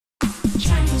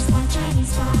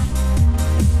Chinese Pod.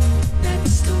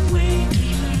 That's the way to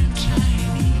learn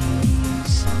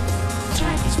Chinese.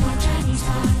 Chinese Pod, Chinese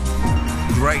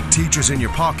Pod. Great teachers in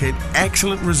your pocket,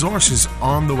 excellent resources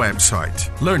on the website.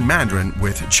 Learn Mandarin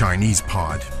with Chinese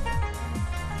Pod.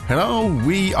 Hello,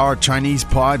 we are Chinese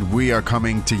Pod. We are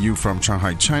coming to you from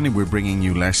Shanghai, China. We're bringing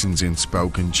you lessons in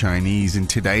spoken Chinese. In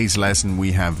today's lesson,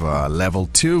 we have level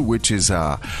 2, which is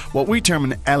what we term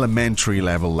an elementary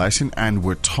level lesson. And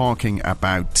we're talking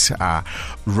about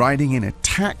riding in a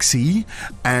taxi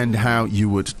and how you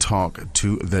would talk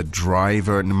to the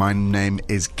driver. My name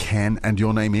is Ken, and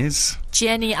your name is?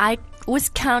 Jenny, I was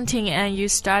counting and you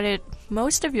started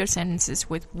most of your sentences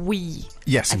with we.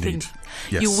 Yes, I indeed. think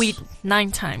Yes. you we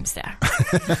 9 times there.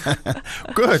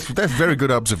 Good. That's very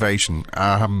good observation.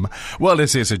 Well,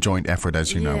 this is a joint effort,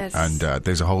 as you know, Yes. and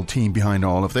there's a whole team behind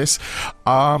all of this.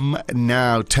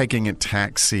 Now, taking a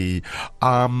taxi.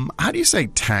 How do you say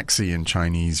taxi in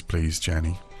Chinese, please,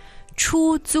 Jenny?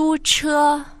 出租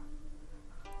车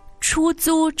出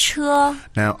租车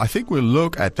Now, I think we'll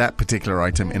look at that particular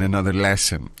item in another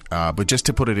lesson, but just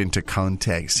to put it into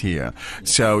context here.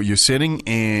 So, you're sitting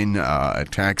in a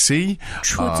taxi.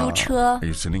 出租车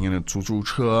You're sitting in a 出租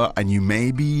车 and you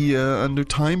may be under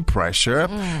time pressure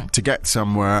to get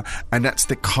somewhere, and that's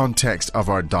the context of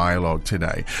our dialogue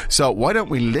today. So, why don't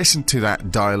we listen to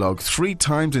that dialogue 3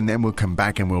 times and then we'll come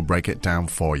back and we'll break it down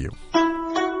for you.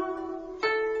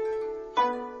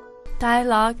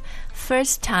 Dialogue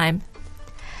first time.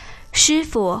 师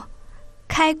傅，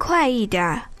开快一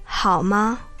点好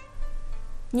吗？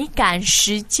你赶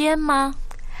时间吗？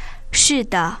是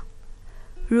的，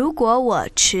如果我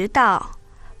迟到，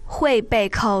会被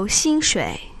扣薪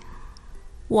水。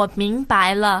我明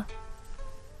白了。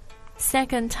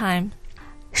Second time.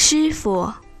 师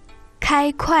傅，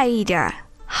开快一点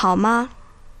好吗？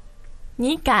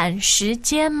你赶时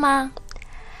间吗？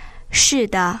是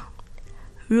的，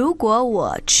如果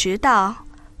我迟到，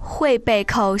会被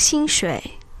扣薪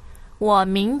水。我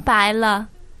明白了。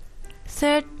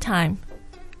Third time.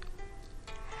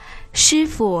 师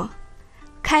傅，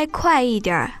开快一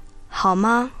点好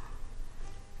吗？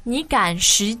你赶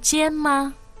时间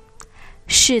吗？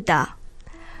是的，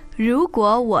如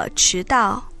果我迟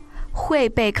到，会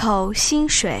被扣薪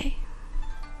水。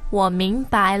我明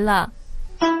白了。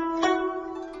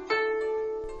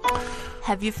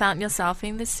Have you found yourself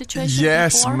in this situation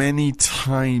Yes, before? many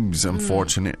times,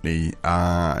 unfortunately.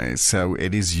 So,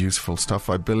 it is useful stuff,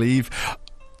 I believe.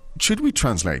 Should we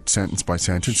translate sentence by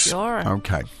sentence? Sure.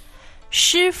 Okay.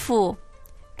 师傅，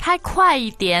开快一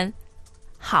点，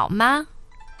好吗？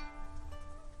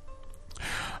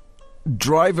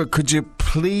 Driver, could you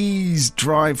please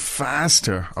drive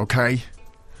faster, okay?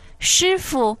 师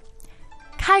傅，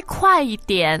开快一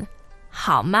点，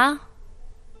好吗？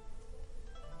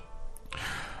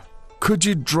 Could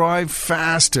you drive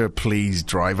faster, please,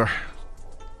 driver?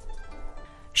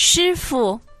 师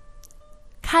傅，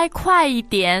开快一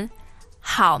点，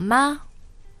好吗？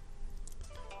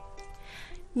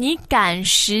你赶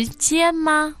时间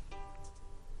吗？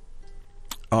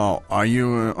 Oh, are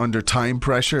you under time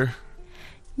pressure?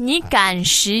 你赶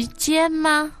时间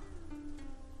吗？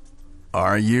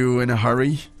 Are you in a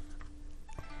hurry?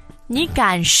 你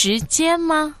赶时间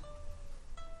吗？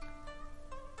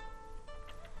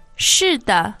是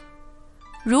的，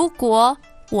如果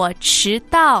我迟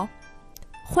到，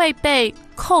会被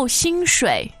扣薪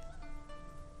水。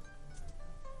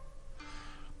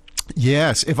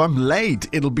 Yes, if I'm late,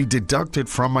 it'll be deducted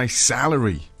from my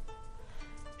salary.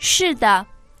 是的，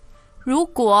如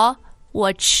果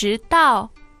我迟到，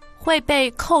会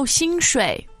被扣薪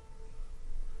水。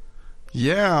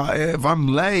 Yeah, if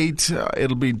I'm late,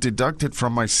 it'll be deducted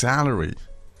from my salary.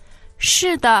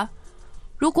 是的，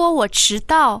如果我迟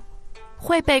到，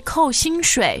会被扣薪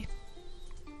水。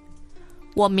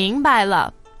我明白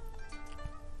了。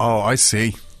 Oh, I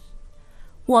see.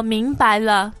 我明白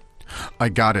了。 I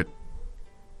got it.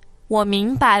 我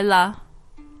明白了。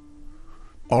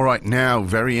 All right, now,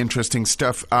 very interesting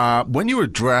stuff. When you're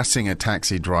addressing a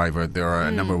taxi driver, there are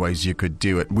a number of ways you could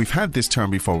do it. We've had this term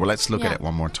before. Well, let's look at Yeah. it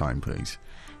one more time, please.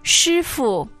 师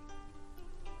傅，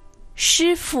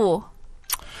师傅，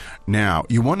 Now,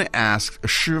 you want to ask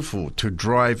师傅 to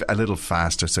drive a little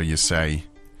faster, so you say,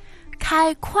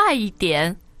 开快一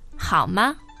点，好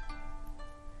吗？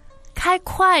开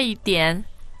快一点，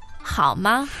好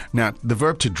吗？ now, the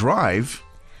verb to drive,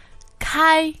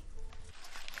 开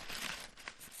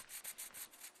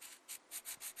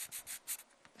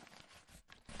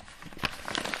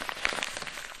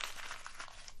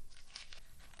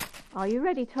Are you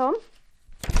ready, Tom?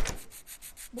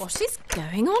 What is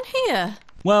going on here?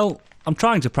 Well, I'm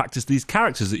trying to practice these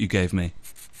characters that you gave me.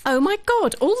 Oh my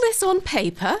God, all this on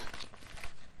paper?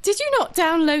 Did you not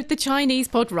download the Chinese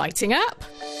Pod writing app?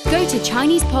 Go to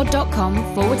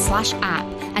ChinesePod.com/app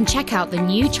and check out the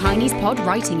new Chinese Pod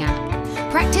writing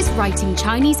app. Practice writing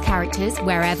Chinese characters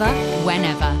wherever,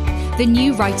 whenever. The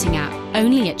new writing app,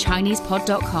 only at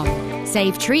ChinesePod.com.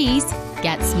 Save trees,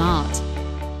 get smart.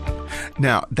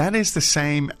 Now, that is the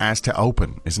same as to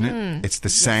open, isn't it? It's the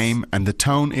same, and the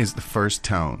tone is the first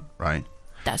tone, right?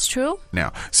 That's true.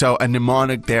 Now, so a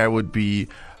mnemonic there would be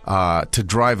to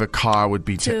drive a car would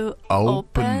be to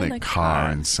open the car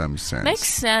in some sense. Makes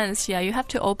sense. Yeah, you have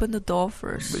to open the door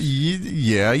first.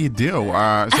 Yeah, you do.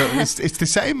 So it's the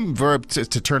same verb to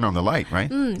turn on the light, right?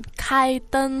 开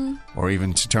灯 Or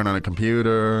even to turn on a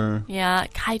computer. Yeah,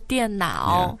 开电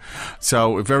脑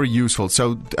So very useful.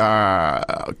 So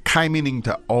开 meaning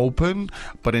to open,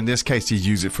 but in this case you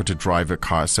use it for to drive a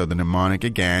car. So the mnemonic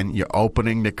again, you're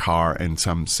opening the car in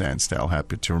some sense. That'll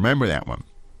help you to remember that one.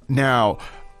 Now,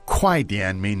 快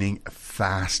点 meaning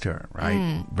faster,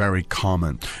 right? Very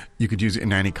common. You could use it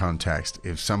in any context.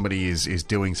 If somebody is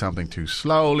doing something too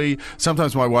slowly,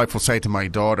 sometimes my wife will say to my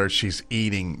daughter, she's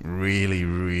eating really,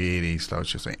 really slow.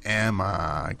 She'll say,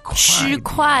 Emma, 吃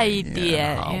快一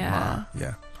点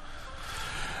Yeah.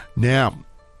 Now,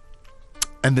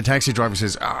 and the taxi driver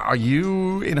says, are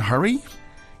you in a hurry?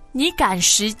 你赶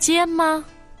时间吗？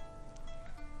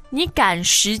你赶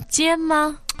时间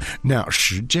吗？ Now,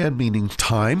 时间 meaning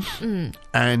time,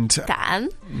 and 赶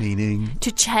meaning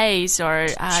to chase or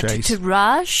Chase. to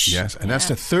rush. yes, and that's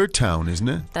the third tone, isn't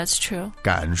it? That's true.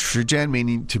 赶时间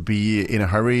meaning to be in a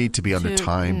hurry, to be under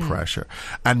time pressure.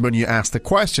 And when you ask the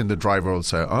question, the driver will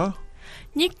say, "Oh,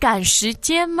 你赶时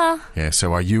间吗？ yeah."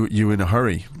 So are you in a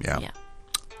hurry? Yeah. Yeah.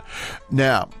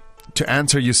 Now, to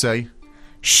answer, you say,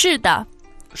 是的，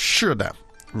 "是的."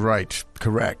 Right,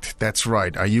 correct. That's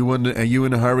right. Are you in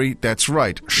a hurry? That's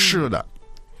right. 是的.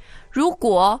如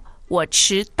果我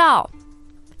迟到，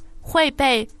会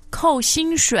被扣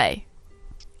薪水。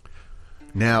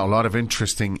 Now, a lot of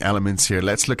interesting elements here.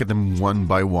 Let's look at them one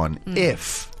by one.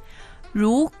 If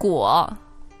如果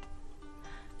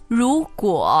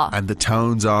and the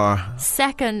tones are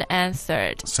second and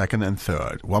third. second and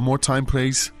third. One more time,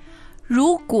 please.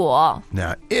 如果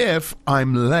Now, if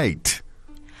I'm late,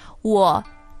 我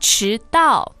迟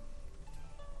到，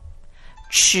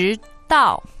迟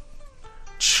到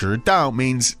迟到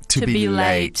means to be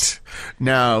late.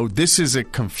 Now, this is a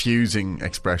confusing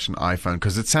expression I found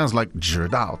because it sounds like 知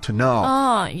道, to know.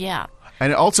 Oh, yeah.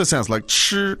 And it also sounds like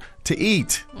吃 to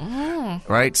eat.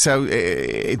 Right? So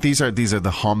these are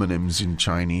the homonyms in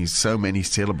Chinese. So many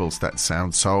syllables that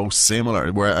sound so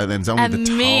similar. Where then only And the tones.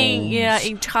 mean,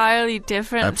 entirely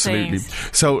different Absolutely. things.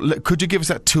 So could you give us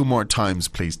that two more times,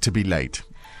 please, to be late?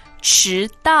 迟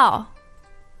到，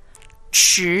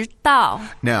迟到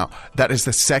Now, that is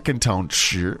the second tone,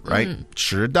 迟, right?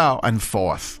 迟到 and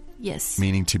fourth, Yes.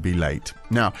 meaning to be late.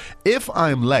 Now, if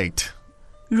I'm late,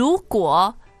 如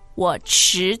果我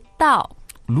迟到，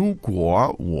如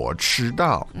果我迟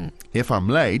到, if I'm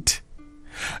late.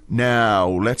 Now,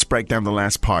 let's break down the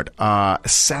last part.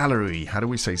 Salary. How do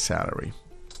we say salary?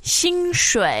 薪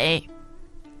水，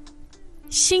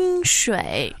薪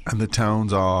水 And the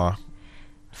tones are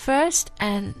first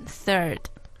and third.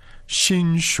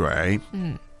 薪水.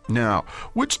 Now,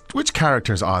 which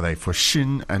characters are they for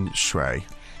薪 and 水?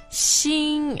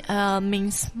 薪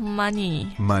means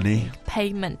money, Money.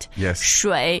 payment. Yes.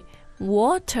 水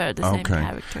water, the same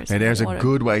characters. And there's water. a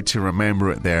good way to remember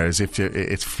it there is if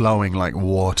it's flowing like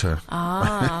water.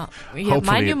 Yeah, my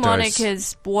Hopefully it mnemonic does.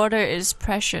 is water is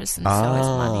precious and so is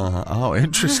money. Oh,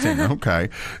 interesting. Okay.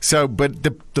 So, but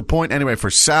the point anyway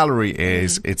for salary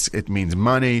is it means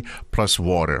money plus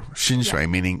water. 薪水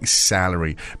meaning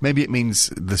salary. Maybe it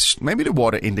means maybe the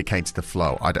water indicates the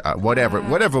flow.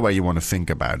 Whatever way you want to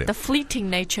think about it. The fleeting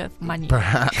nature of money.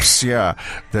 Perhaps, yeah.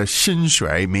 The 薪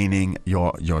水 meaning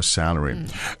your salary.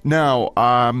 Now,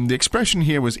 the expression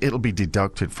here was it'll be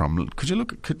deducted from.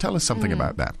 Could tell us something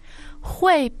about that?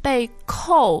 会被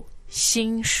扣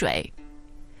薪水。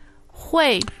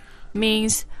会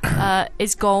means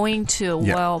is going to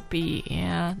will be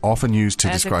Often used to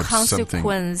as describe a something.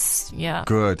 consequence. Yeah.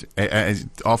 Good.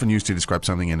 Often used to describe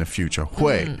something in the future.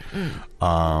 会.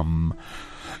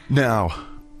 Now,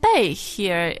 被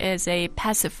here is a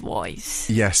passive voice.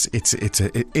 yes,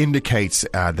 it indicates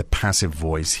the passive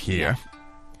voice here.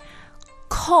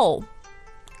 扣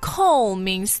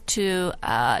means to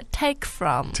take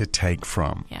from. To take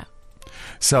from. Yeah.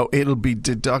 So it'll be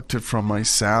deducted from my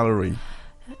salary.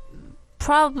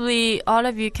 Probably all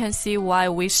of you can see why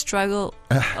we struggle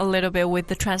a little bit with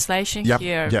the translation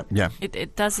here. Yeah.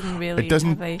 It doesn't really It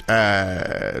doesn't have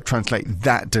a... translate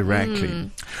that directly.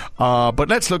 But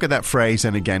let's look at that phrase,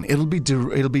 and again, it'll be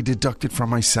deducted from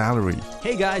my salary.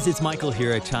 Hey guys, it's Michael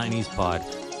here at Chinese Pod,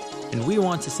 and we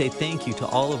want to say thank you to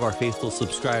all of our faithful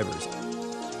subscribers.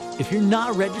 If you're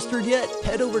not registered yet,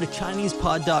 head over to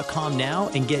ChinesePod.com now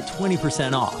and get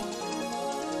 20% off.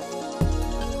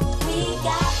 We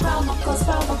got promo codes.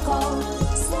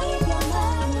 Save your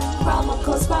money. Promo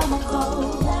codes.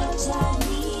 Learn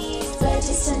Chinese.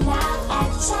 Register now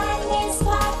at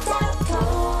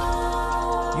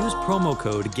ChinesePod.com. Use promo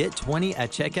code GET20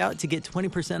 at checkout to get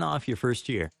 20% off your first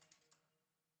year.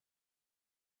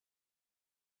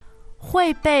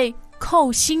 会被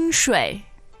扣薪水。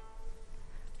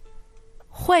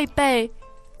会被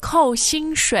扣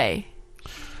薪水。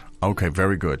 Okay,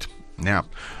 very good. Now,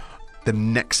 the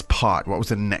next part, what was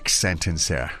the next sentence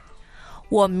there?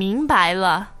 我明白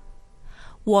了。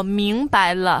我明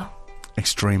白了。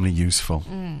 Extremely useful.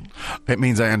 It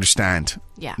means I understand.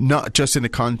 Yeah. Not just in the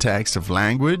context of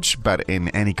language, but in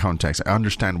any context. I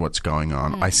understand what's going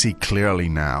on. I see clearly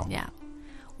now. Yeah.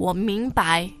 我明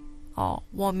白。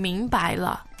我明白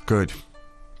了。 Good.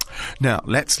 Now,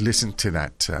 let's listen to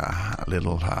that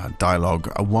little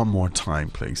dialogue one more time,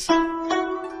 please.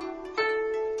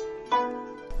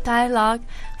 Dialogue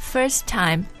first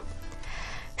time.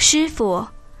 师傅，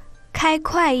开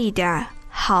快一点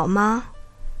好吗？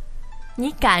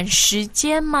你赶时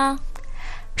间吗？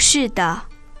是的，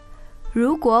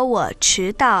如果我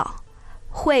迟到，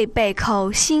会被扣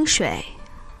薪水。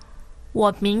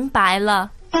我明白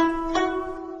了。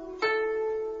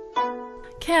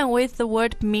Can with the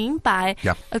word 明白,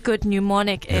 Yeah. a good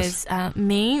mnemonic Yes. is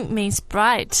明 means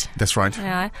bright. That's right.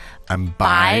 Yeah. And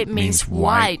白 by means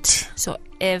white. So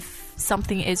if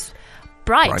something is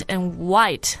bright and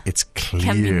white, it's clear.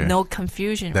 can be no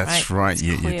confusion. That's right. right.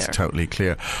 It's clear. It's totally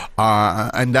clear.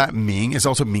 And that 明 is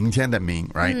also 明天 that 明,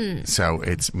 right? So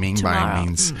it's 明白 Tomorrow.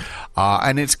 means,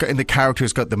 and it's got, in the character,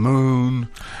 it's got the moon,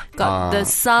 Got the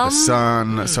sun. The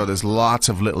sun. So there's lots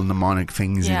of little mnemonic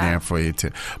things in Yeah. there for you to.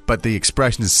 But the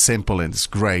expression is simple and it's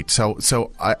great. So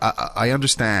I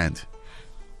understand.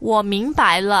 我明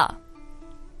白了。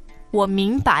我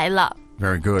明白了。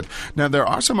 Very good. Now there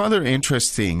are some other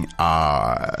interesting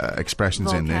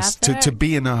expressions in this. To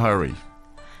be in a hurry.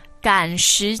 赶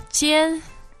时间。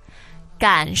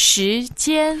赶时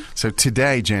间。 So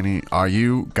today, Jenny, are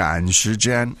you 赶时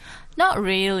间? Not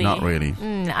really. Not really.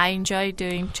 I enjoy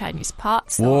doing Chinese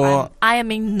parts. So 我 I am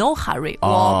in no hurry.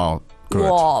 Oh, good.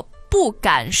 我不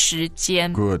赶时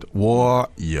间。 Good. 我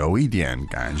有一点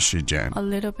赶时间. A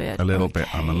little bit. A little bit.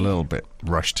 okay. I'm a little bit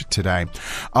rushed today.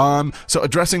 So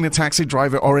addressing the taxi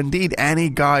driver, or indeed any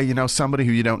guy, you know, somebody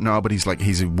who you don't know, but he's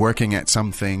working at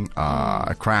something,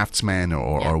 a craftsman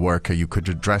or a worker, you could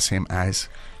address him as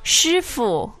师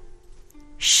傅。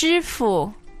师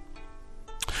傅。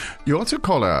 You also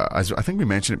call I think we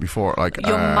mentioned it before, like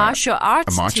Your martial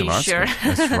arts a martial arts. teacher.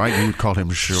 That's right. You would call him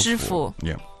师傅. 师傅.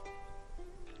 Yeah.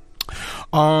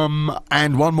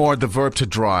 And one more, the verb to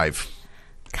drive.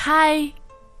 开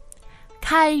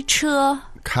车。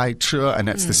开车, and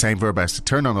that's the same verb as to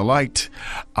turn on the light,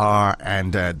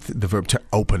 and the verb to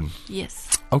open. Yes.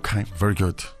 Okay, very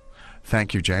good.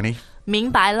 Thank you, Jenny.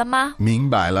 明白了吗？明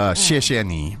白了，谢谢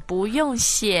你。不用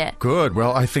谢。 Good.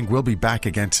 Well, I think we'll be back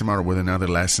again tomorrow with another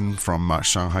lesson from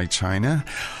Shanghai, China.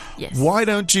 Yes. Why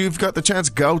don't you, if you've got the chance,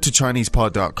 go to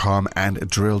ChinesePod.com and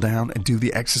drill down and do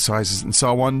the exercises and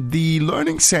so on. The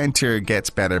Learning Center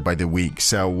gets better by the week.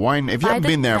 So if you haven't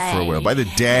been there for a while, by the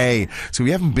day. So if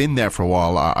you haven't been there for a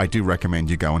while, I do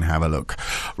recommend you go and have a look.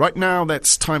 Right now,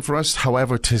 that's time for us,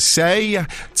 however, to say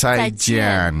再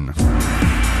见.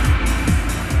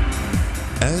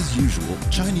 As usual,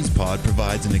 ChinesePod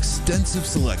provides an extensive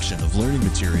selection of learning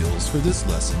materials for this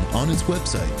lesson on its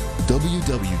website,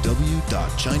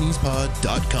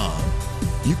 www.chinesepod.com.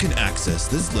 You can access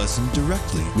this lesson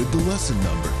directly with the lesson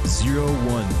number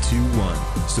 0121.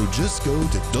 So just go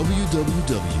to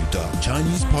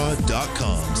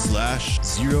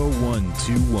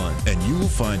www.chinesepod.com/0121 and you will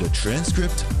find a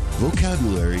transcript,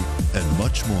 vocabulary, and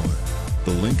much more.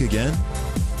 The link again,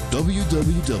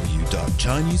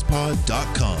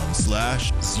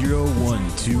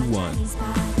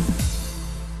 www.chinesepod.com/0121.